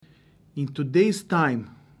In today's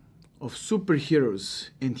time of superheroes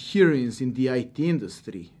and heroines in the IT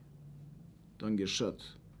industry, don't get shot.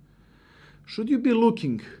 Should you be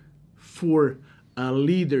looking for a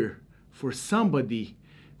leader, for somebody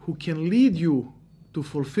who can lead you to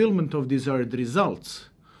fulfillment of desired results?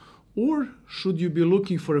 Or should you be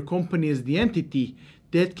looking for a company as the entity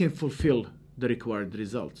that can fulfill the required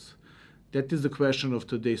results? That is the question of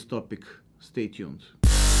today's topic. Stay tuned.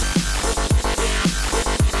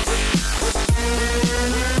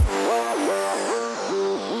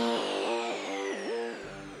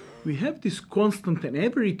 We have this constant and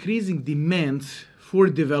ever-increasing demand for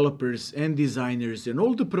developers and designers and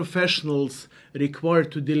all the professionals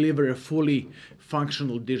required to deliver a fully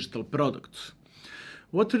functional digital product.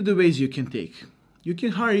 What are the ways you can take? You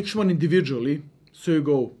can hire each one individually, so you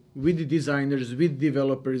go with the designers, with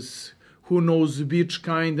developers, who knows which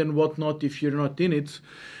kind and whatnot if you're not in it.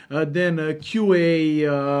 Then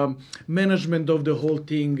QA, management of the whole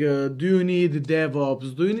thing. Do you need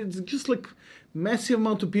DevOps? Do you need just like massive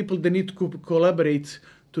amount of people that need to collaborate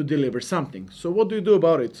to deliver something? So what do you do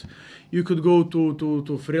about it? You could go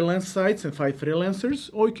to freelance sites and find freelancers,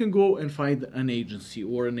 or you can go and find an agency,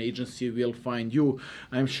 or an agency will find you.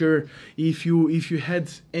 I'm sure if you had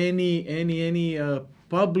any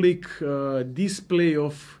public display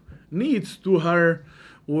of needs to hire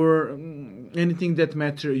or anything that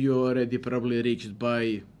matter, you already probably reached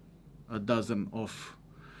by a dozen of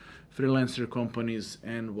freelancer companies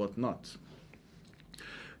and whatnot.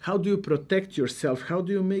 How do you protect yourself? How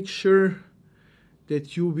do you make sure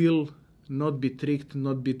that you will not be tricked,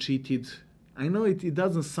 not be cheated? I know it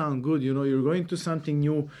doesn't sound good, you're going to something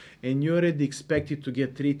new and you already expect it to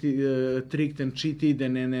get tricked and cheated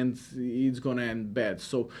and it's going to end bad.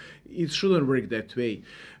 So it shouldn't work that way.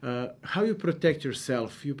 How you protect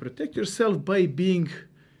yourself? You protect yourself by being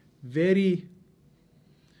very,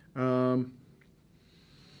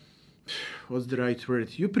 what's the right word?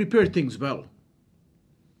 You prepare things well.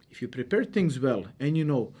 If you prepare things well and you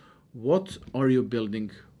know what are you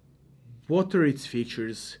building, what are its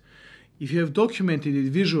features, if you have documented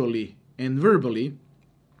it visually and verbally,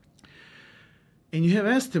 and you have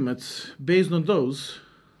estimates based on those,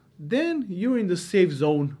 then you're in the safe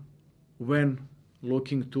zone when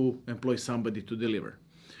looking to employ somebody to deliver.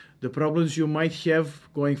 The problems you might have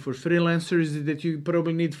going for freelancers is that you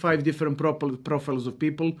probably need 5 different profiles of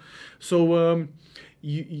people. So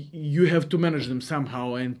you have to manage them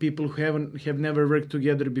somehow, and people who have never worked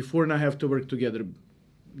together before now have to work together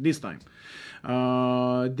this time.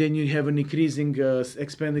 Then you have an increasing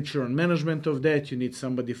expenditure on management of that. You need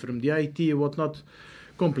somebody from the IT, whatnot.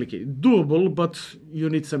 Complicated. Doable, but you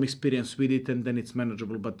need some experience with it, and then it's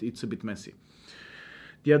manageable, but it's a bit messy.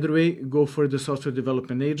 The other way, go for the software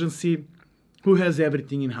development agency who has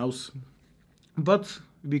everything in-house. But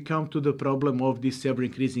we come to the problem of this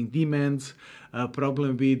ever-increasing demands,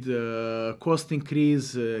 problem with cost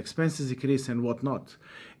increase, expenses increase, and whatnot.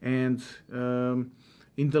 And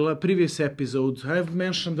in the previous episode, I've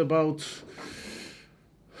mentioned about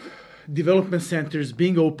development centers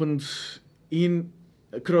being opened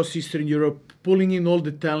across Eastern Europe, pulling in all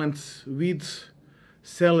the talent with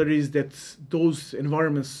salaries that those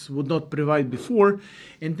environments would not provide before.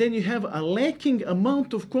 And then you have a lacking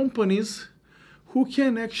amount of companies who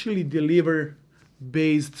can actually deliver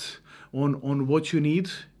based on what you need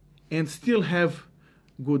and still have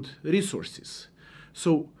good resources.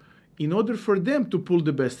 So in order for them to pull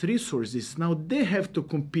the best resources, now they have to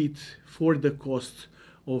compete for the cost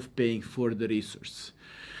of paying for the resource.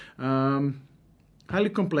 Highly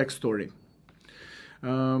complex story.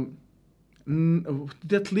 That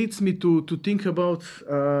leads me to think about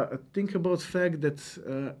fact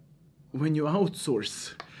that when you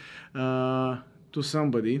outsource to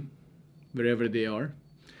somebody, wherever they are,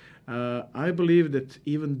 I believe that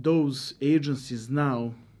even those agencies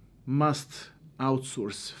now must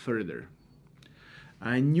outsource further.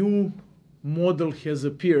 A new model has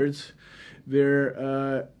appeared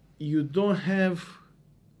where you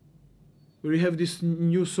have this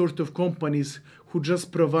new sort of companies who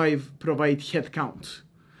just provide headcount.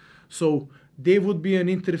 So they would be an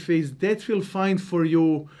interface that will find for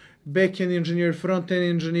you back-end engineer, front-end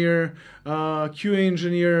engineer, QA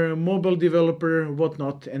engineer, mobile developer,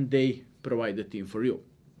 whatnot, and they provide the team for you,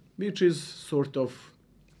 which is sort of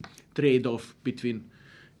trade-off between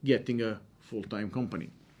getting a full-time company,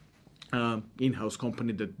 in-house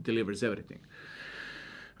company that delivers everything.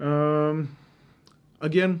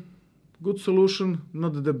 Again, good solution,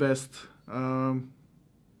 not the best.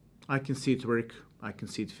 I can see it work, I can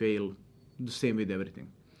see it fail, the same with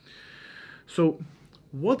everything. So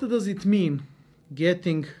what does it mean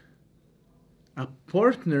getting a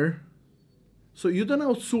partner So you don't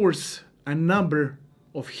outsource a number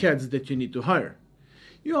of heads that you need to hire.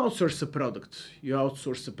 You outsource a product, you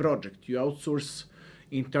outsource a project, you outsource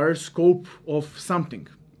entire scope of something.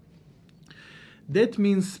 That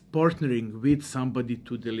means partnering with somebody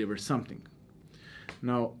to deliver something.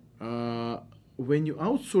 Now, when you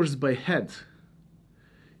outsource by head,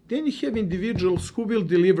 then you have individuals who will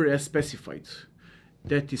deliver as specified.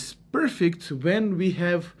 That is perfect when we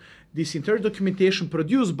have this entire documentation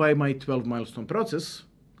produced by my 12 milestone process,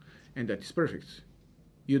 and that is perfect.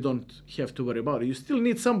 You don't have to worry about it. You still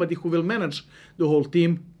need somebody who will manage the whole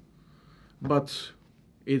team, but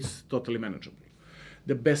it's totally manageable.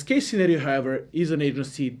 The best case scenario, however, is an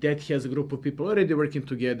agency that has a group of people already working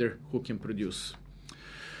together who can produce.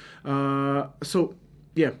 So,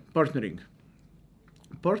 yeah, partnering.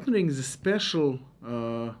 Partnering is a special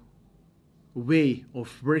way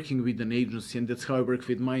of working with an agency, and that's how I work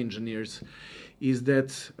with my engineers, is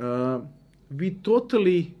that we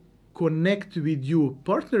totally connect with you,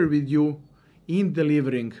 partner with you in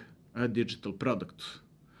delivering a digital product.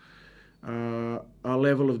 A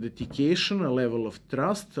level of dedication, a level of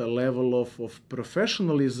trust, a level of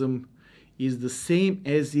professionalism is the same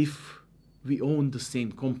as if we own the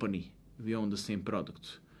same company, we own the same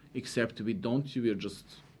product, except we don't, we are just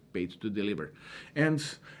paid to deliver. And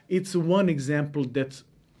it's one example that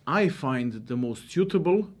I find the most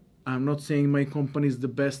suitable. I'm not saying my company is the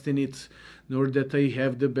best in it, nor that I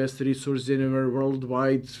have the best resource anywhere,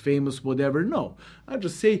 worldwide, famous, whatever. No, I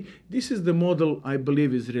just say this is the model I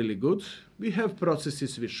believe is really good. We have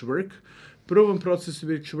processes which work, proven processes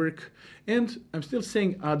which work, and I'm still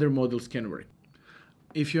saying other models can work.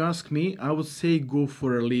 If you ask me, I would say go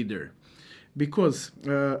for a leader. Because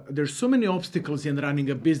there's so many obstacles in running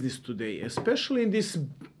a business today, especially in this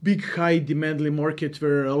big, high demandly market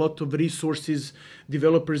where a lot of resources,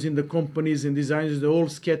 developers in the companies and designers, they're all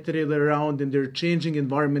scattered around and they're changing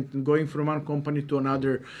environment and going from one company to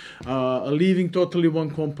another, leaving totally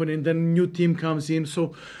one company, and then a new team comes in.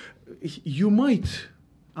 So you might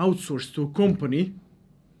outsource to a company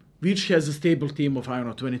which has a stable team of,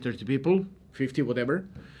 20, 30 people, 50, whatever.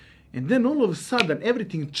 And then all of a sudden,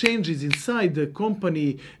 everything changes inside the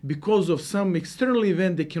company because of some external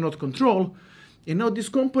event they cannot control. And now this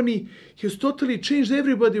company has totally changed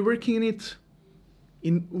everybody working in it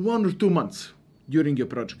in 1 or 2 months during your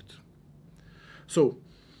project. So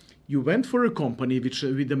you went for a company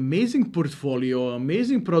with amazing portfolio,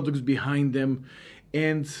 amazing products behind them.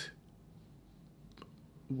 And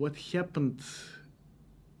what happened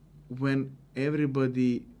when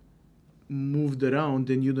everybody moved around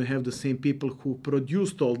and you don't have the same people who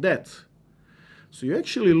produced all that? So you're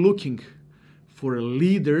actually looking for a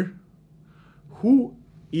leader who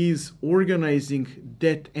is organizing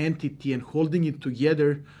that entity and holding it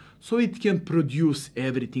together so it can produce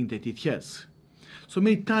everything that it has. So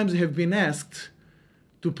many times I have been asked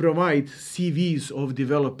to provide CVs of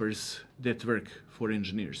developers that work for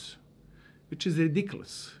engineers, which is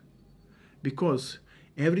ridiculous, because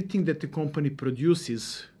everything that the company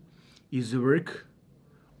produces is the work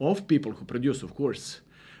of people who produce, of course,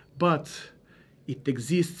 but it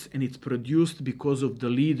exists and it's produced because of the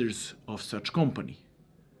leaders of such company.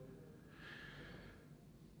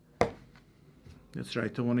 That's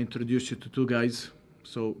right, I want to introduce you to 2 guys,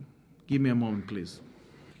 so give me a moment, please.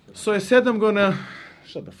 So I said I'm gonna...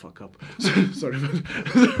 Shut the fuck up. Sorry.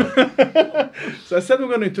 So I said I'm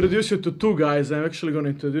going to introduce you to 2 guys. I'm actually going to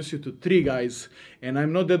introduce you to 3 guys. And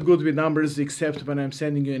I'm not that good with numbers except when I'm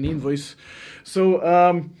sending you an invoice. So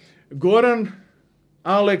Goran,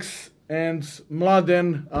 Alex, and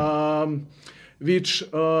Mladen, which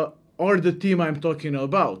are the team I'm talking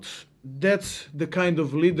about. That's the kind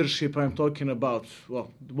of leadership I'm talking about.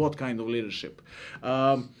 Well, what kind of leadership?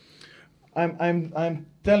 I'm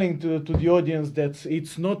telling to the audience that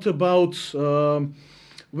it's not about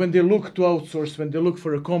when they look to outsource, when they look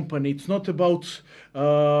for a company, it's not about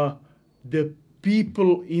the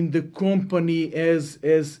people in the company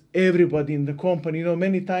as everybody in the company. You know,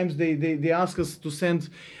 many times they ask us to send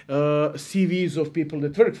CVs of people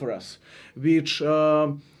that work for us, which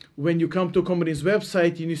when you come to a company's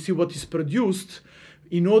website and you see what is produced,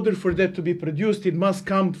 in order for that to be produced, it must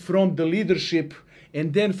come from the leadership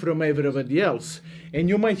and then from everybody else. And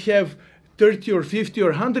you might have 30 or 50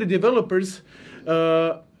 or 100 developers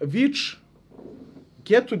which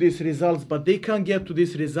get to these results, but they can't get to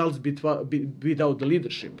these results without the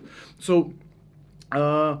leadership. So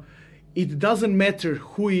it doesn't matter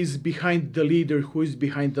who is behind the leader, who is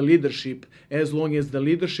behind the leadership, as long as the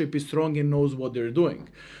leadership is strong and knows what they're doing.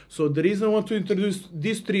 So the reason I want to introduce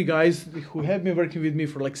these three guys who have been working with me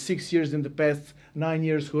for like 6 years in the past, 9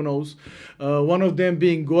 years, who knows. One of them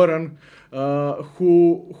being Goran,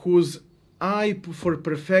 whose eye for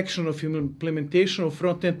perfection of implementation of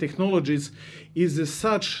front-end technologies is as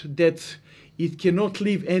such that it cannot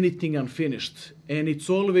leave anything unfinished. And it's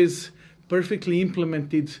always perfectly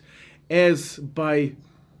implemented as by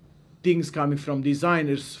things coming from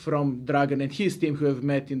designers, from Dragan and his team who have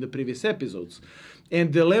met in the previous episodes.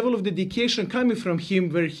 And the level of dedication coming from him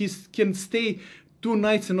where he can stay 2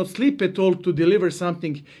 nights and not sleep at all to deliver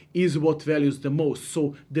something is what values the most.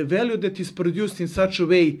 So the value that is produced in such a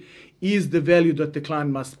way is the value that the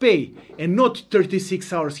client must pay, and not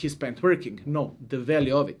 36 hours he spent working. No, the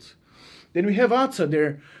value of it. Then we have Aca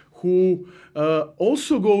there, who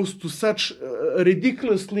also goes to such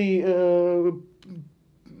ridiculously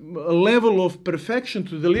level of perfection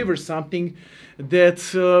to deliver something that,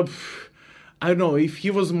 I don't know, if he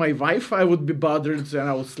was my wife, I would be bothered and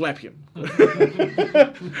I would slap him.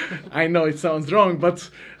 I know it sounds wrong, but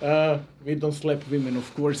we don't slap women,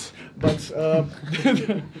 of course. But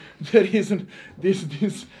there isn't these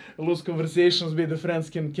loose conversations with the friends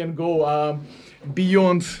can go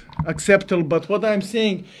beyond acceptable. But what I'm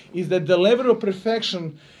saying is that the level of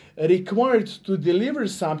perfection required to deliver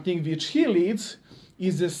something which he leads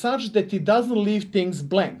is as such that it doesn't leave things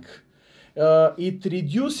blank. It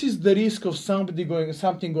reduces the risk of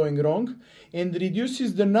something going wrong, and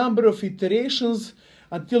reduces the number of iterations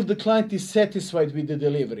until the client is satisfied with the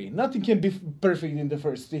delivery. Nothing can be perfect in the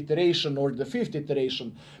first iteration or the 5th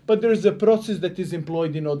iteration, but there's a process that is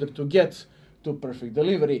employed in order to get to perfect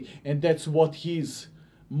delivery, and that's what he's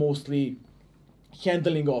mostly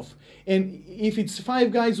handling of. And if it's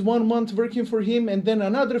 5 guys 1 month working for him and then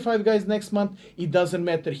another 5 guys next month, it doesn't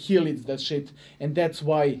matter, he leads that shit. And that's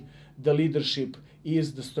why the leadership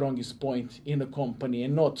is the strongest point in a company,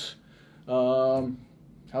 and not,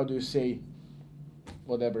 how do you say,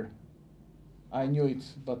 whatever. I knew it,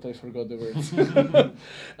 but I forgot the words.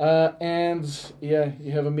 And yeah,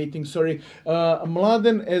 you have a meeting, sorry.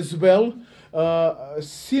 Mladen as well,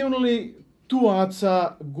 similarly to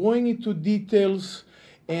Aca, going into details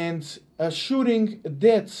and assuring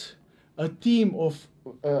that a team of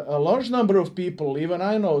a large number of people, even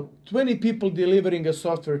I know 20 people delivering a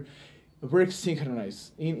software, works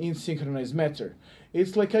synchronized, in synchronized matter.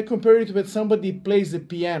 It's like I compare it with somebody plays the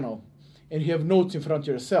piano and you have notes in front of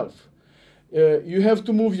yourself. You have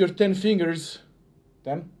to move your 10 fingers,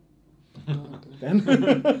 10?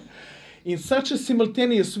 10? In such a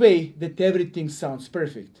simultaneous way that everything sounds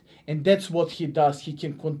perfect. And that's what he does. He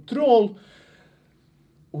can control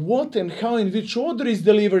what and how in which order is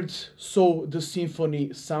delivered so the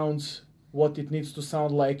symphony sounds what it needs to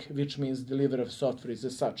sound like, which means delivery of software is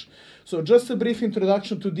as such. So just a brief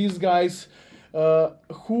introduction to these guys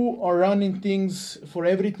who are running things for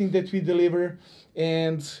everything that we deliver,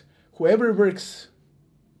 and whoever works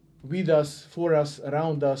with us, for us,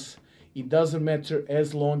 around us, it doesn't matter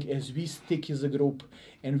as long as we stick as a group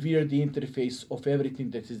and we are the interface of everything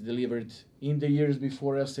that is delivered in the years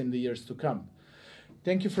before us and the years to come.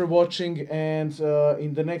 Thank you for watching, and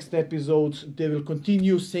in the next episode they will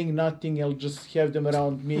continue saying nothing. I'll just have them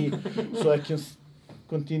around me so I can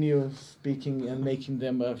continue speaking and making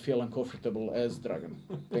them feel uncomfortable as Dragan.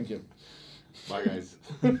 Thank you. Bye guys.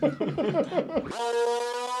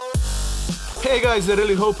 Hey guys, I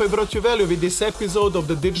really hope I brought you value with this episode of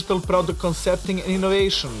the Digital Product Concepting and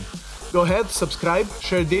Innovation. Go ahead, subscribe,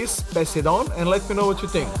 share this, pass it on, and let me know what you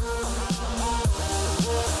think.